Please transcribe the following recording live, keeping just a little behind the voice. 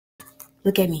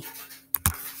Look at me.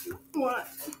 What?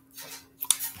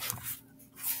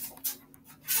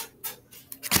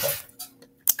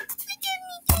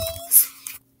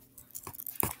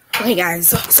 Okay, guys.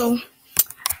 So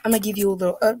I'm gonna give you a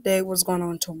little update. What's going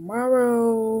on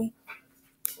tomorrow?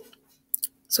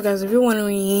 So, guys, if you're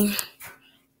wondering,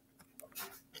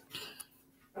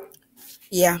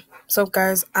 yeah. So,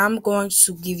 guys, I'm going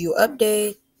to give you an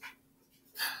update.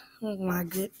 Oh my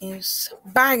goodness.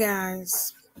 Bye,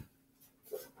 guys.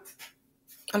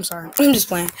 I'm sorry. I'm just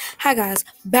playing. Hi, guys.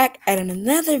 Back at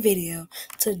another video.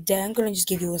 Today, I'm gonna just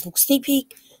give you a little sneak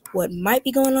peek. What might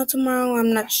be going on tomorrow,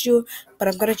 I'm not sure, but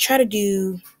I'm gonna try to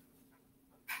do.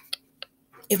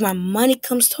 If my money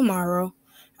comes tomorrow,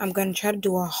 I'm gonna try to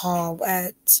do a haul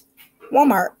at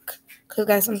Walmart. Cause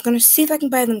guys, I'm gonna see if I can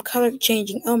buy them color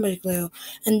changing Elmer's glue.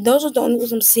 And those are the only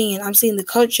ones I'm seeing. I'm seeing the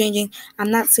color changing. I'm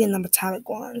not seeing the metallic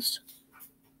ones.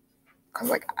 Cause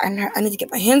like I need to get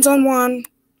my hands on one.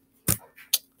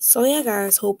 So yeah,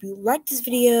 guys, hope you liked this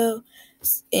video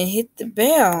and hit the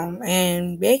bell.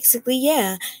 And basically,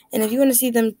 yeah. And if you want to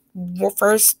see them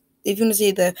first, if you want to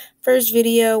see the first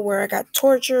video where I got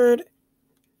tortured,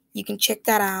 you can check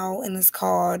that out, and it's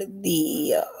called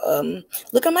the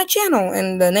look at my channel,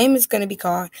 and the name is gonna be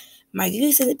called My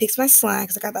View Says It Picks My Slime,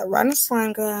 because I got that rotten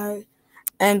slime, guys.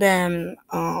 And then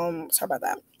sorry about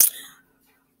that.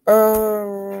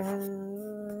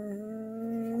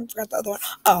 Forgot the other one.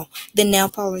 Oh, the nail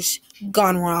polish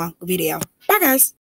gone wrong video. Bye, guys.